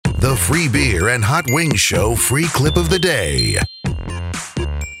The Free Beer and Hot Wings Show free clip of the day.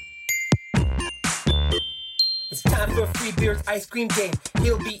 It's time for Free Beer's ice cream game.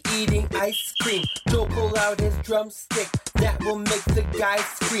 He'll be eating ice cream. Joe pull out his drumstick. That will make the guy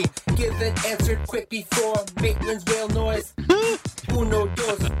scream. Give an answer quick before Maitland's whale noise. Uno,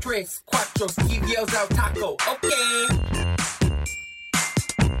 dos, tres, cuatro. Steve yells out taco. Okay.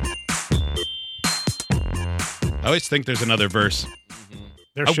 I always think there's another verse.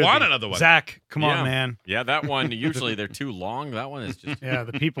 There I should want be. another one. Zach, come on, man. Yeah, that one, usually they're too long. That one is just... Yeah,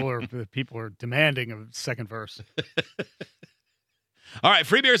 the people are demanding a second verse. All right,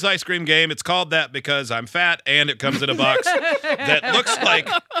 Free Beer's ice cream game. It's called that because I'm fat and it comes in a box that looks like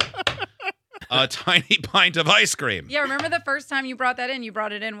a tiny pint of ice cream. Yeah, remember the first time you brought that in? You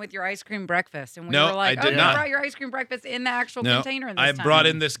brought it in with your ice cream breakfast. And we No, were like, I did you not. brought your ice cream breakfast in the actual No, container this I time. brought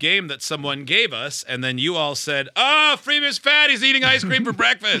in this game that someone gave us, and then you all said, "Oh, Free Beer's fat. He's eating ice cream for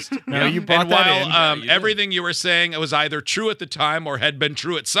breakfast." No, you brought and that while in. everything you were saying was either true at the time or had been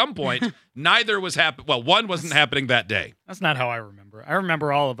true at some point, neither was happening. Well, one wasn't happening that day. That's not how I remember. I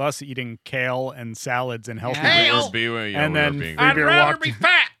remember all of us eating kale and salads and healthy Kale! beers. And then being... I'd rather be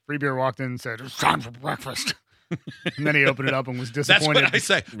fat. Free Beer walked in and said, "It's time for breakfast." And then he opened it up and was That's disappointed. what I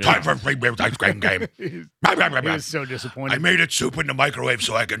say. Time for Free Beer's ice cream game. He was so disappointed. I made it soup in the microwave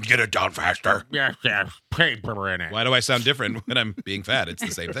so I can get it down faster. Yes, paper in it. Why do I sound different when I'm being fat? It's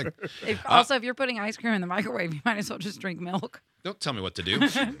the same thing. Also, if you're putting ice cream in the microwave, you might as well just drink milk. Don't tell me what to do.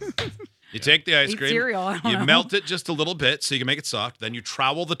 You take the ice Eat cream, cereal, I don't you know. melt it just a little bit so you can make it soft. Then you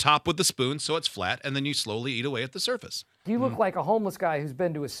trowel the top with the spoon so it's flat, and then you slowly eat away at the surface. You look like a homeless guy who's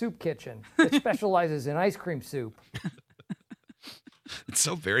been to a soup kitchen that specializes in ice cream soup. It's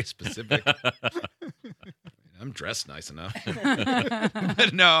so very specific. I'm dressed nice enough.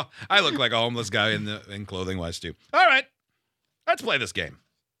 But no, I look like a homeless guy in clothing-wise too. All right, let's play this game.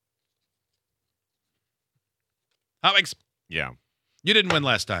 Hot Wings, Yeah. you didn't win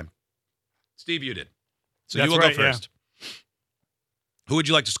last time. Steve, you did. So That's you will right, go first. Who would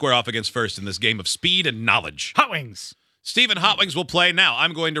you like to square off against first in this game of speed and knowledge? Hot Wings. Steve and Hot Wings will play now.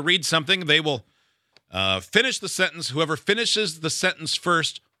 I'm going to read something. They will finish the sentence. Whoever finishes the sentence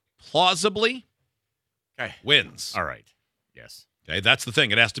first plausibly wins. All right. Yes. Okay, that's the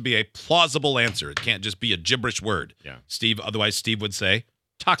thing. It has to be a plausible answer. It can't just be a gibberish word. Yeah. Otherwise Steve would say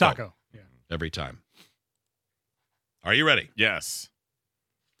taco. Taco. Yeah. Every time. Are you ready? Yes.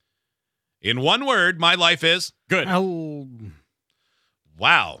 In one word, my life is Good.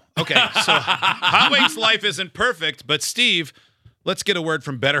 wow. Okay, so Hot Wings' life isn't perfect, but Steve, let's get a word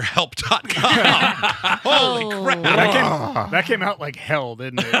from BetterHelp.com. Holy crap. That came out like hell,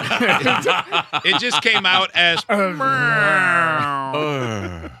 didn't it? It just came out as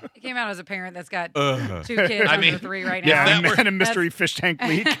It came out as a parent that's got 2 kids I under mean, 3 right Yeah, now. that and a mystery fish tank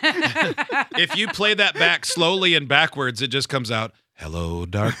leak. if you play that back slowly and backwards, it just comes out, hello,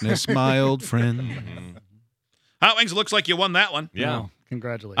 darkness, my old friend. Hot Wings, looks like you won that one. Yeah. Wow,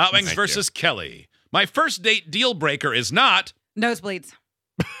 congratulations. Hot Wings Thank versus Kelly. My first date deal breaker is not. Nosebleeds.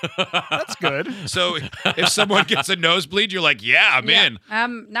 That's good. So if someone gets a nosebleed, you're like, yeah, I'm in.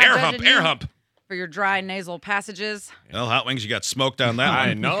 Not Air judging hump, you air hump. for your dry nasal passages. Well, Hot Wings, you got smoked on that I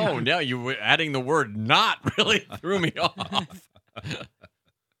one. know. Now you were adding the word not really threw me off.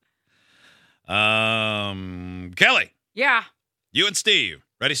 Kelly, Yeah. you and Steve.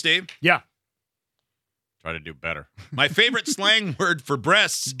 Ready, Steve? Yeah. Try to do better. My favorite slang word for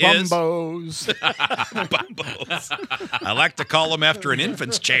breasts is Bumbos. bumbos. I like to call them after an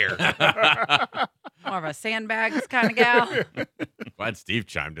infant's chair. More of a sandbags kind of gal. Glad Steve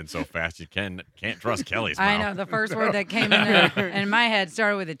chimed in so fast. You can't trust Kelly's mouth. I know. The first word that came in my head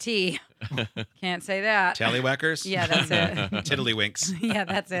started with a T. Can't say that. Tallywhackers? Yeah, that's it. Tiddlywinks. Yeah,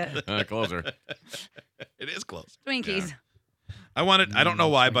 that's it. Closer. It is close. Twinkies. I don't know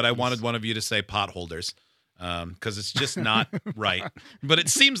why, but I wanted one of you to say potholders. Because it's just not right. But it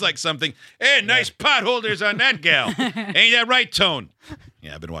seems like something. Hey, nice potholders on that gal. Ain't that right, Tone?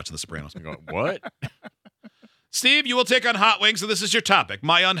 Yeah, I've been watching The Sopranos. I go, what? Steve, you will take on Hot Wings, and this is your topic.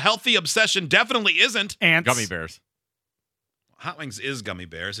 My unhealthy obsession definitely isn't Ants. Gummy bears. Hot Wings is gummy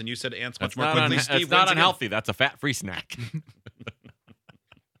bears, and you said ants much That's more not, quickly. Steve it's not wins again. unhealthy. That's a fat-free snack.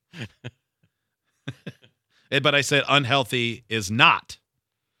 But I said unhealthy is not.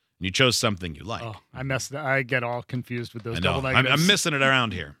 And you chose something you like. Oh, I get all confused with those I know. double I'm negatives. missing it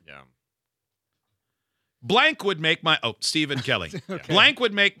around here. Yeah. Blank would make my... Oh, Steve and Kelly. Blank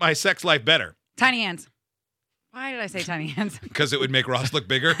would make my sex life better Tiny hands. Why did I say tiny hands? because it would make Ross look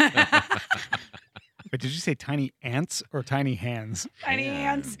bigger. But did you say tiny ants or tiny hands? Tiny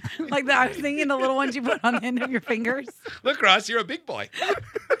hands. Like that. I was thinking the little ones you put on the end of your fingers. Look, Ross, you're a big boy.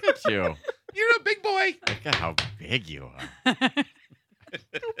 you. You're a big boy. Look at how big you are.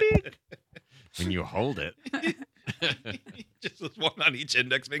 Too big. When you hold it. Just with one on each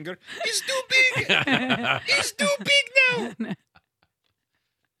index finger. He's too big. He's too big now.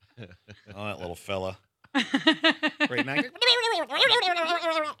 Oh, that little fella. Great night.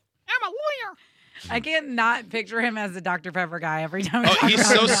 I can't not picture him as the Dr. Pepper guy every time. Oh, he's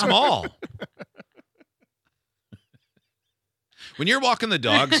so small. When you're walking the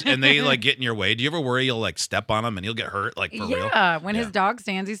dogs and they like get in your way, do you ever worry you'll like step on him and he'll get hurt like for real? Yeah, when his dog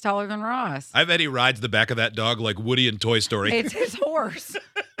stands, he's taller than Ross. I bet he rides the back of that dog like Woody in Toy Story. It's his horse.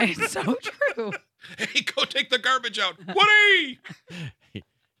 It's so true. Hey, go take the garbage out. Woody!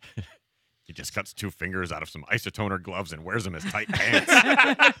 He just cuts 2 fingers out of some isotoner gloves and wears them as tight pants.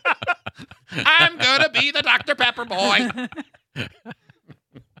 I'm gonna be the Dr. Pepper boy.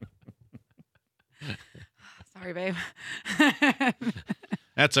 Sorry, babe.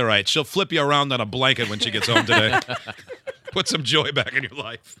 That's all right. She'll flip you around on a blanket when she gets home today. Put some joy back in your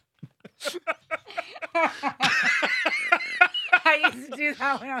life. I used to do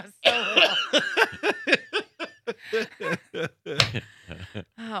that when I was so little.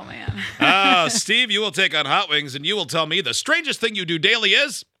 Oh, man. Steve, you will take on Hot Wings, and you will tell me the strangest thing you do daily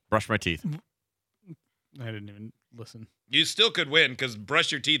is? Brush my teeth. I didn't even listen. You still could win, because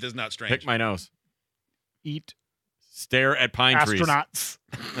brush your teeth is not strange. Pick my nose. Eat Stare at pine trees. astronauts.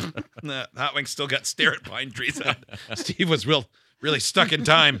 Nah, Hot Wings still got stare at pine trees on. Steve was really stuck in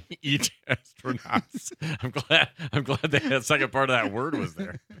time. Eat astronauts. I'm glad that second part of that word was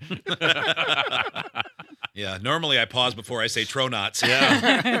there. Yeah, normally I pause before I say tronauts.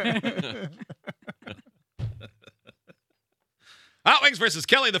 Yeah. Hot Wings versus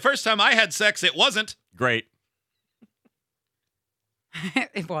Kelly. The first time I had sex, it wasn't. Great.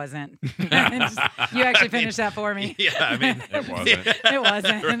 It wasn't. You actually finished that for me. Yeah, I mean, It wasn't. It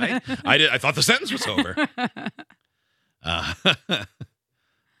wasn't. right? I thought the sentence was over.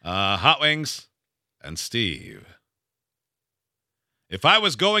 Hot Wings and Steve. If I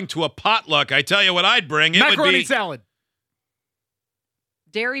was going to a potluck, I tell you what I'd bring. It Macaroni would be salad.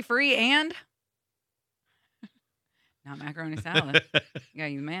 Dairy-free and? Not macaroni salad. You got to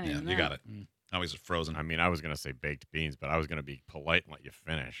use mayonnaise. Yeah, in you that. got it. Always frozen. I mean, I was going to say baked beans, but I was going to be polite and let you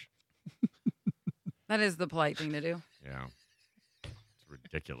finish. That is the polite thing to do. Yeah. It's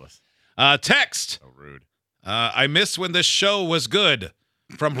ridiculous. Text. So rude. I miss when this show was good.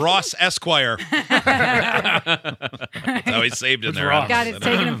 From Ross Esquire. That's how he saved in Who's there. Ross? God, it's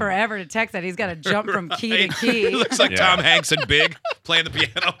taking him forever to text that. He's got to jump from key to Right. key. He looks like Yeah. Tom Hanks and Big playing the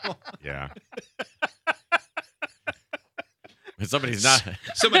piano. Yeah. When somebody's not.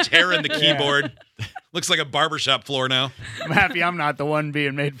 So much hair in the keyboard. Looks like a barbershop floor now. I'm happy I'm not the one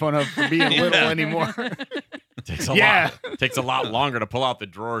being made fun of for being little anymore. Takes a Yeah. lot. Takes a lot longer to pull out the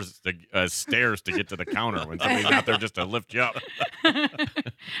drawers, stairs to get to the counter when somebody's out there just to lift you up.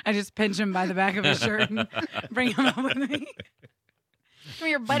 I just pinch him by the back of his shirt and bring him up with me. Come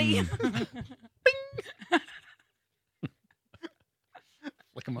here, buddy.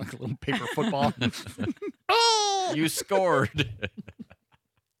 Like I'm like a little paper football. You scored.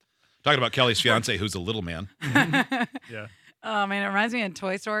 Talking about Kelly's fiance, who's a little man. Yeah. Oh, man, it reminds me of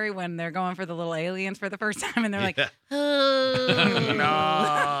Toy Story when they're going for the little aliens for the first time and they're like, Yeah. oh.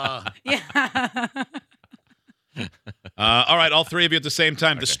 No. Yeah. All right, all three of you at the same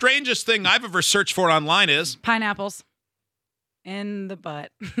time. The Okay. strangest thing I've ever searched for online is, Pineapples in the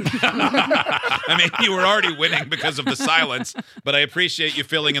butt. I mean, you were already winning because of the silence, but I appreciate you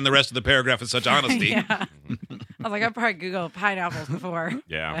filling in the rest of the paragraph with such honesty. Yeah. I was like, I've probably Googled pineapples before.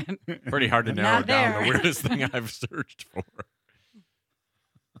 Yeah. but- Pretty hard to narrow Not down there. the weirdest thing I've searched for.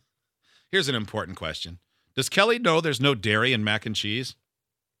 Here's an important question. Does Kelly know there's no dairy in mac and cheese?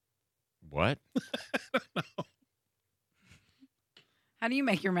 What? How do you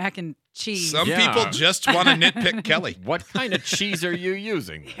make your mac and cheese? Some Yeah. people just want to nitpick Kelly. What kind of cheese are you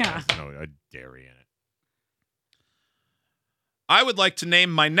using? Yeah. There's no dairy in it. I would like to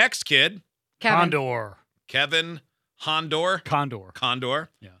name my next kid Kevin. Condor. Kevin Hondor. Condor. Condor.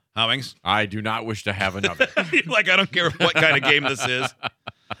 Yeah. Howings. I do not wish to have another. Like, I don't care what kind of game this is.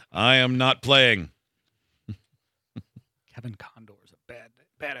 I am not playing. Kevin Condor is a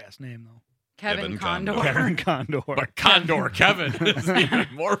badass name though. Kevin Kevin Condor. Condor. Kevin Condor. But Condor Kevin is even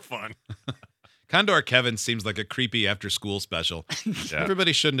more fun. Condor Kevin seems like a creepy after-school special. Yeah.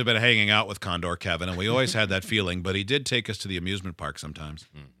 Everybody shouldn't have been hanging out with Condor Kevin, and we always had that feeling, but he did take us to the amusement park sometimes.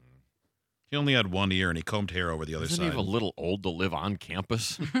 He only had one ear, and he combed hair over the other Isn't side. he a little old to live on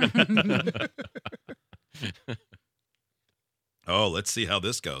campus? Oh, let's see how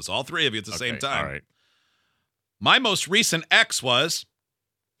this goes. All three of you at the same Okay, time. All right. My most recent ex was...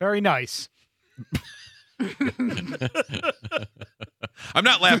 Very nice. I'm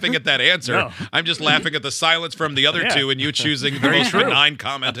not laughing at that answer. No. I'm just laughing at the silence from the other Yeah. two and you choosing the most benign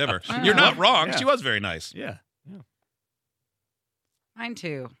comment ever. You're not wrong. Yeah. She was very nice. Yeah. Mine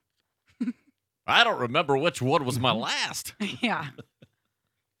too. I don't remember which one was my last. Yeah.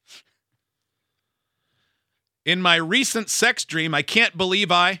 In my recent sex dream, I can't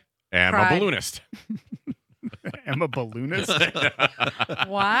believe I... am Cried. a balloonist. I'm a balloonist.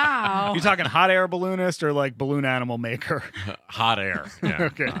 Wow. You talking hot air balloonist or like balloon animal maker? Hot air. Yeah.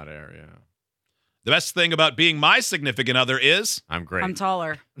 Okay. Hot air, yeah. The best thing about being my significant other is I'm great. I'm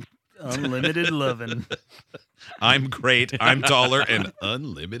taller. Unlimited lovin'. I'm great, I'm taller, and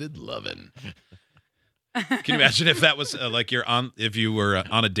unlimited lovin'. Can you imagine if that was like if you were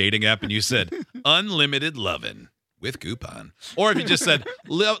on a dating app and you said unlimited lovin' with coupon, or if you just said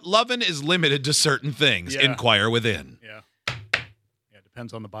lovin' is limited to certain things. Yeah. Inquire within. Yeah. Yeah,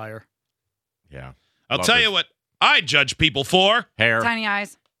 depends on the buyer. Yeah. I'll Love tell it. you what I judge people for. Hair. Tiny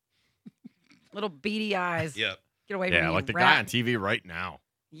eyes. Little beady eyes. Yeah. Get away from Yeah, me. like the rat. guy on TV right now.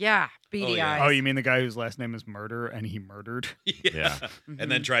 Yeah, beady yeah. eyes. Oh, you mean the guy whose last name is Murder and he murdered? Yeah. And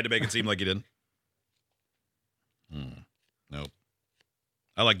then tried to make it seem like you didn't. Nope.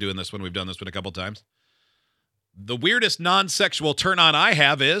 I like doing this one. We've done this one a couple times. The weirdest non-sexual turn-on I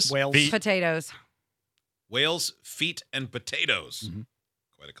have is Whales. Feet. Potatoes. whales, feet, and potatoes. Mhm.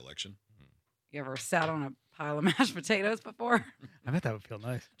 Quite a collection. You ever sat on a pile of mashed potatoes before? I bet that would feel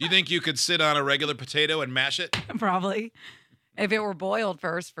nice. Do you think you could sit on a regular potato and mash it? Probably. If it were boiled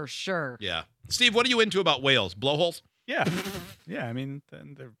first, for sure. Yeah. Steve, what are you into about whales? Blowholes? Yeah. Yeah, I mean,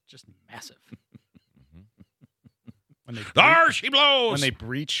 then they're just massive. When they There she blows! when they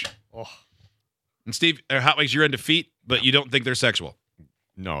breach. Oh, And Steve, Hot Wings, you're into feet, but you don't think they're sexual.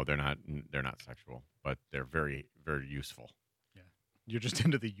 No, they're not. They're not sexual, but they're very, very useful. you're just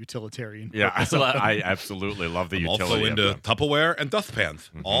into the utilitarian. Yeah, purpose of them. I absolutely love the I'm utility. also of into them. Tupperware and dustpans.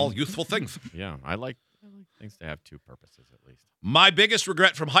 All useful things. Yeah, I like things to have two purposes at least. My biggest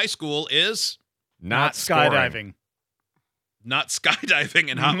regret from high school is Not scoring. skydiving. not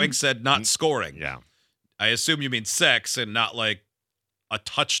skydiving, and Hot Wings said not scoring. Yeah. I assume you mean sex and not like a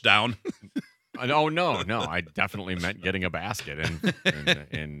touchdown. Oh no. I definitely meant getting a basket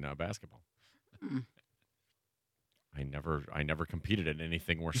in basketball. I never competed in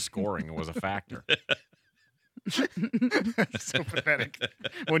anything where scoring was a factor. So pathetic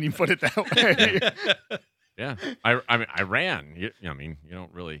when you put it that way. Yeah, I mean I ran. You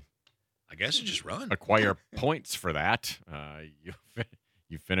don't really I guess you just run. acquire points for that.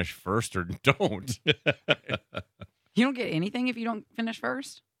 You finish first or don't. You don't get anything if you don't finish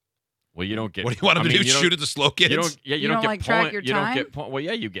first? Well, you don't get. What do you want him to do? Shoot at the slow kids? You don't. Yeah, You don't don't, get like, track point- your You don't time? get point. Well,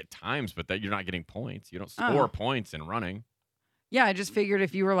 yeah, you get times, but that you're not getting points. You don't Oh. score points in running. Yeah, I just figured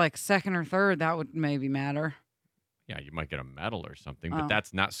if you were like second or third, that would maybe matter. Yeah, you might get a medal or something, Oh. but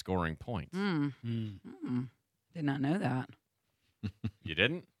that's not scoring points. Did not know that. You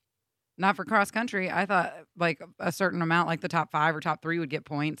didn't? Not for cross country. I thought like a certain amount, like the top 5 or top 3 would get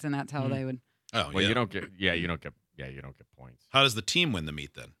points, and that's how they would. Oh, Well, yeah. you don't get. Yeah, you don't get. Yeah, you don't get points. How does the team win the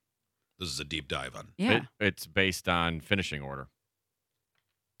meet then? This is a deep dive on. Yeah. It's based on finishing order.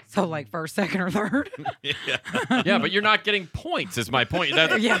 So like first, second, or third. Yeah. Yeah, but you're not getting points. Is my point.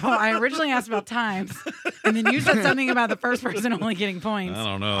 That, Yeah. Well, I originally asked about times, and then you said something about the first person only getting points. I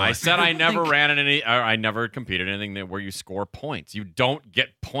don't know. I said I never think- ran in any. Or I never competed in anything where you score points. You don't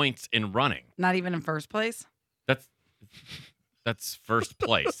get points in running. Not even in first place. That's first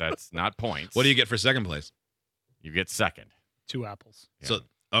place. That's not points. What do you get for second place? You get second. 2 apples. Yeah. So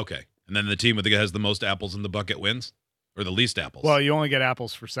okay, and then the team with the guy has the most apples in the bucket wins, or the least apples. Well, you only get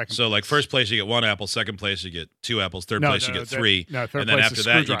apples for second. so like place. first place you get 1 apple, second place you get 2 apples, third place you get 3. No, third and then place after is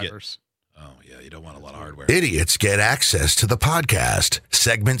that you get. screwdrivers. Oh yeah, you don't want a lot of hardware. Idiots get access to the podcast,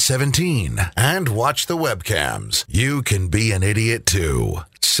 segment 17, and watch the webcams. You can be an idiot too.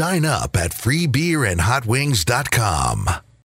 Sign up at freebeerandhotwings.com.